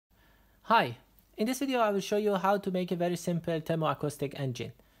Hi, in this video I will show you how to make a very simple thermoacoustic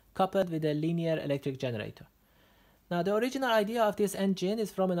engine coupled with a linear electric generator. Now the original idea of this engine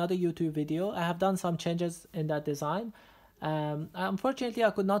is from another YouTube video. I have done some changes in that design. Unfortunately I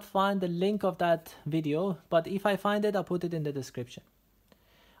could not find the link of that video, but if I find it I'll put it in the description.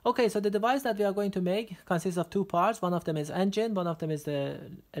 Okay, so the device that we are going to make consists of two parts. One of them is engine, one of them is the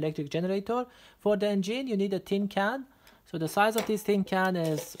electric generator. For the engine you need a tin can. So the size of this tin can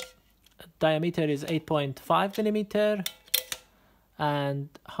is diameter is 8.5 millimeter and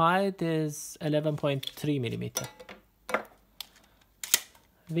height is 11.3 millimeter.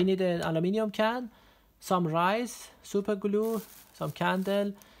 We need an aluminium can, some rice, super glue, some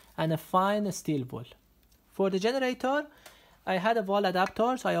candle, and a fine steel wool. For the generator, I had a wall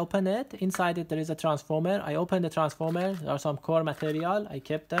adapter, so I open it. Inside it there is a transformer. I open the transformer. There are some core material. I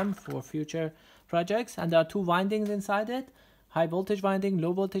kept them for future projects, and there are two windings inside it. High voltage winding,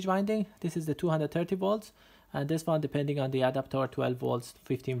 low voltage winding. This is the 230 volts, and this one, depending on the adapter, 12 volts,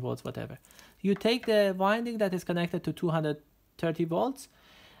 15 volts, whatever. You take the winding that is connected to 230 volts,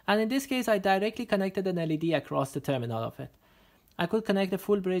 and in this case I directly connected an LED across the terminal of it. I could connect a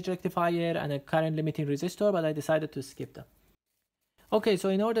full bridge rectifier and a current limiting resistor, but I decided to skip them. Okay, so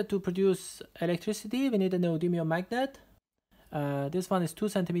in order to produce electricity we need a neodymium magnet. This one is 2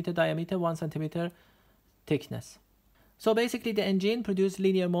 centimeter diameter, 1 centimeter thickness. So basically the engine produces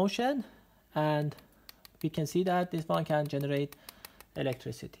linear motion, and we can see that this one can generate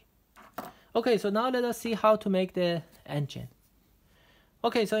electricity. Okay, so now let us see how to make the engine.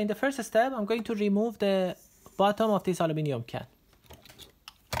 Okay, so in the first step I'm going to remove the bottom of this aluminum can.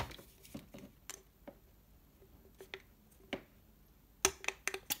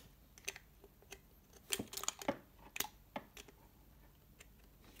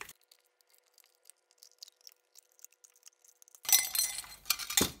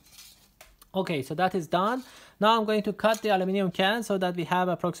 Okay, so that is done. Now I'm going to cut the aluminum can so that we have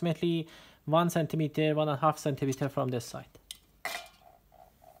approximately 1 centimeter, 1.5 centimeter from this side.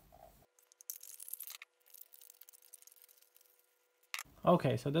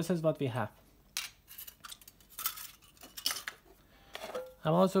 Okay, so this is what we have.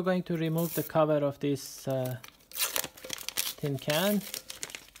 I'm also going to remove the cover of this tin can,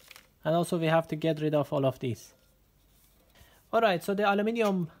 and also we have to get rid of all of these. Alright, so the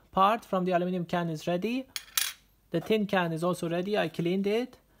aluminum part from the aluminum can is ready. The tin can is also ready. I cleaned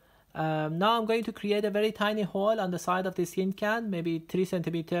it. Now I'm going to create a very tiny hole on the side of this tin can, maybe 3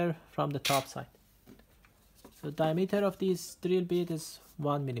 centimeter from the top side. So the diameter of this drill bit is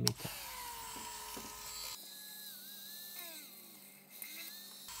 1 millimeter.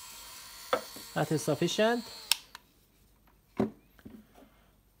 That is sufficient.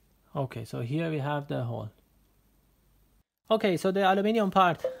 Okay, so here we have the hole. Okay, so the aluminum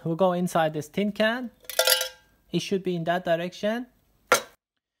part will go inside this tin can. It should be in that direction.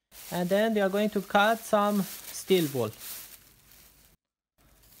 And then we are going to cut some steel wool.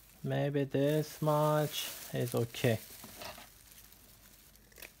 Maybe this much is okay.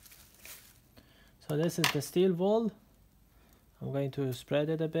 So this is the steel wool. I'm going to spread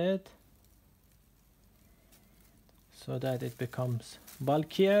it a bit so that it becomes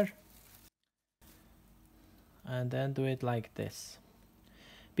bulkier. And then do it like this.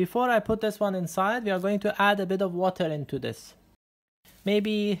 Before I put this one inside, we are going to add a bit of water into this.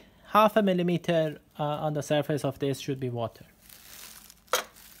 Maybe 0.5 millimeter on the surface of this should be water.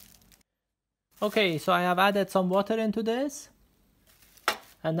 Okay, so I have added some water into this,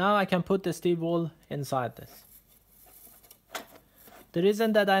 and now I can put the steel wool inside this. The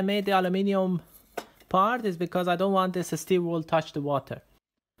reason that I made the aluminium part is because I don't want this steel wool touch the water,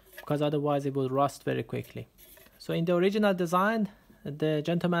 because otherwise it will rust very quickly. So in the original design, the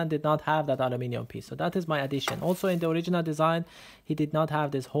gentleman did not have that aluminum piece. So that is my addition. Also in the original design, he did not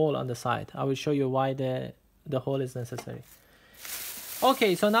have this hole on the side. I will show you why the hole is necessary.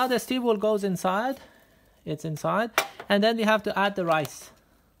 Okay, so now the steel wool goes inside. It's inside. And then we have to add the rice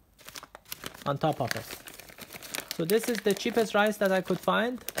on top of it. So this is the cheapest rice that I could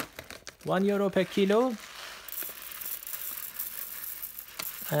find. €1 per kilo.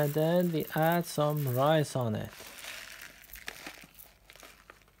 And then we add some rice on it.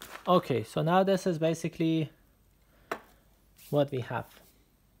 Okay, so now this is basically what we have.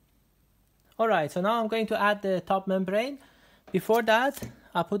 Alright, so now I'm going to add the top membrane. Before that,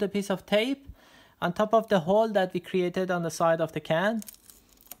 I put a piece of tape on top of the hole that we created on the side of the can.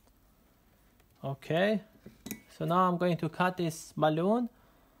 Okay, so now I'm going to cut this balloon.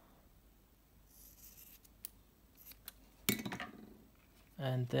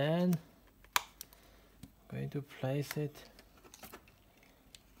 And then I'm going to place it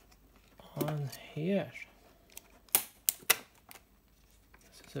on here.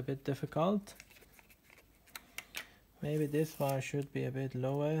 This is a bit difficult. Maybe this one should be a bit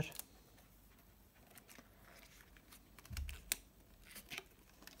lower.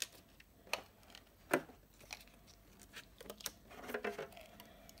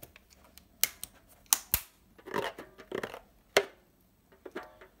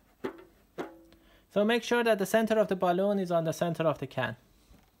 So make sure that the center of the balloon is on the center of the can.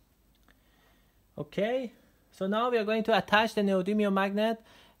 Okay, so now we are going to attach the neodymium magnet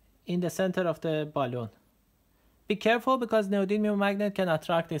in the center of the balloon. Be careful because neodymium magnet can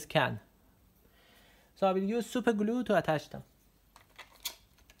attract this can. So I will use super glue to attach them.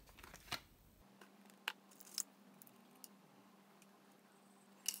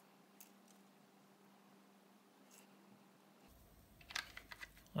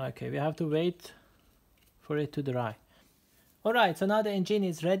 Okay, we have to wait for it to dry. Alright, so now the engine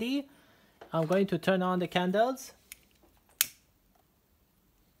is ready. I'm going to turn on the candles.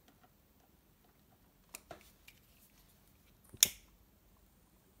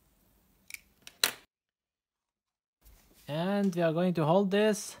 And we are going to hold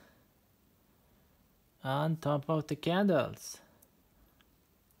this on top of the candles.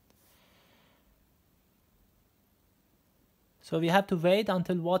 So we have to wait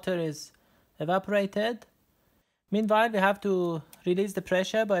until water is evaporated. Meanwhile, we have to release the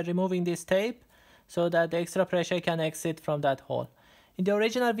pressure by removing this tape so that the extra pressure can exit from that hole. In the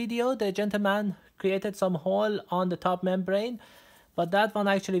original video, the gentleman created some hole on the top membrane, but that one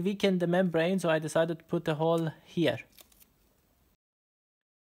actually weakened the membrane, so I decided to put the hole here.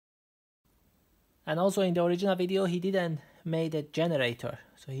 And also in the original video, he didn't make a generator,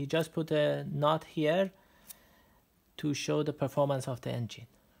 so he just put a nut here to show the performance of the engine.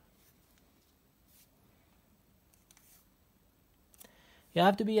 You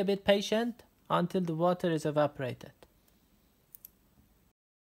have to be a bit patient until the water is evaporated.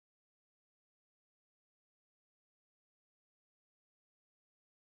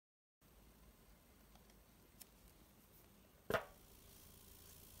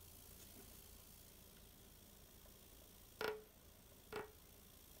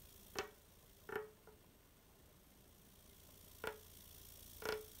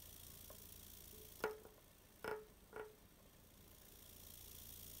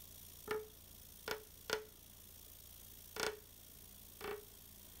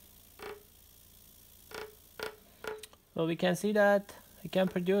 So we can see that it can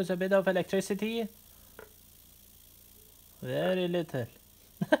produce a bit of electricity. Very little.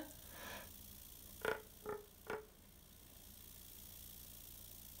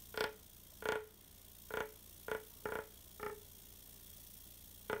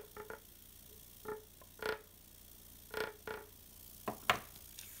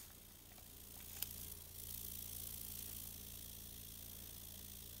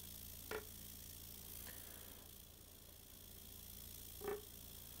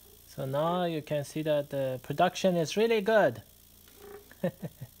 So now you can see that the production is really good.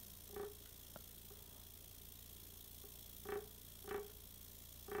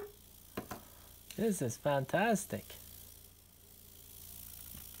 This is fantastic.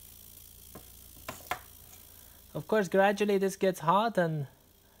 Of course, gradually this gets hot and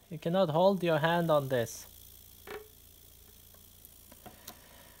you cannot hold your hand on this.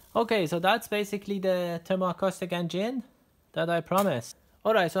 Okay, so that's basically the thermoacoustic engine that I promised.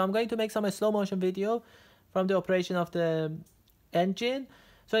 Alright, so I'm going to make some slow motion video from the operation of the engine.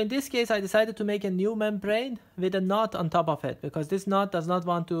 So in this case, I decided to make a new membrane with a nut on top of it because this nut does not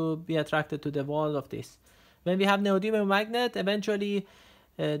want to be attracted to the wall of this. When we have neodymium magnet, eventually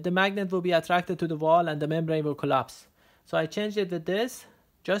the magnet will be attracted to the wall and the membrane will collapse. So I changed it with this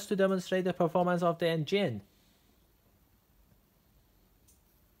just to demonstrate the performance of the engine.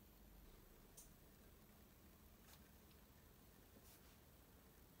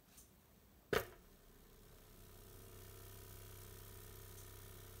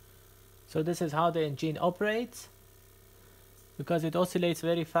 So this is how the engine operates. Because it oscillates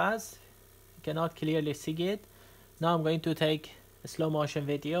very fast, you cannot clearly see it. Now I'm going to take a slow motion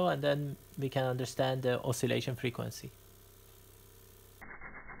video and then we can understand the oscillation frequency.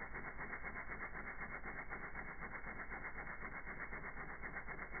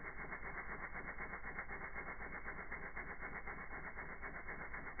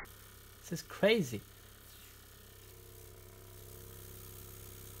 This is crazy.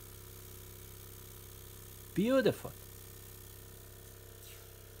 Beautiful.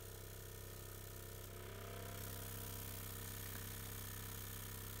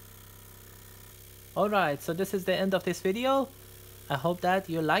 Alright, so this is the end of this video. I hope that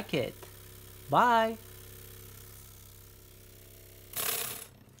you like it. Bye.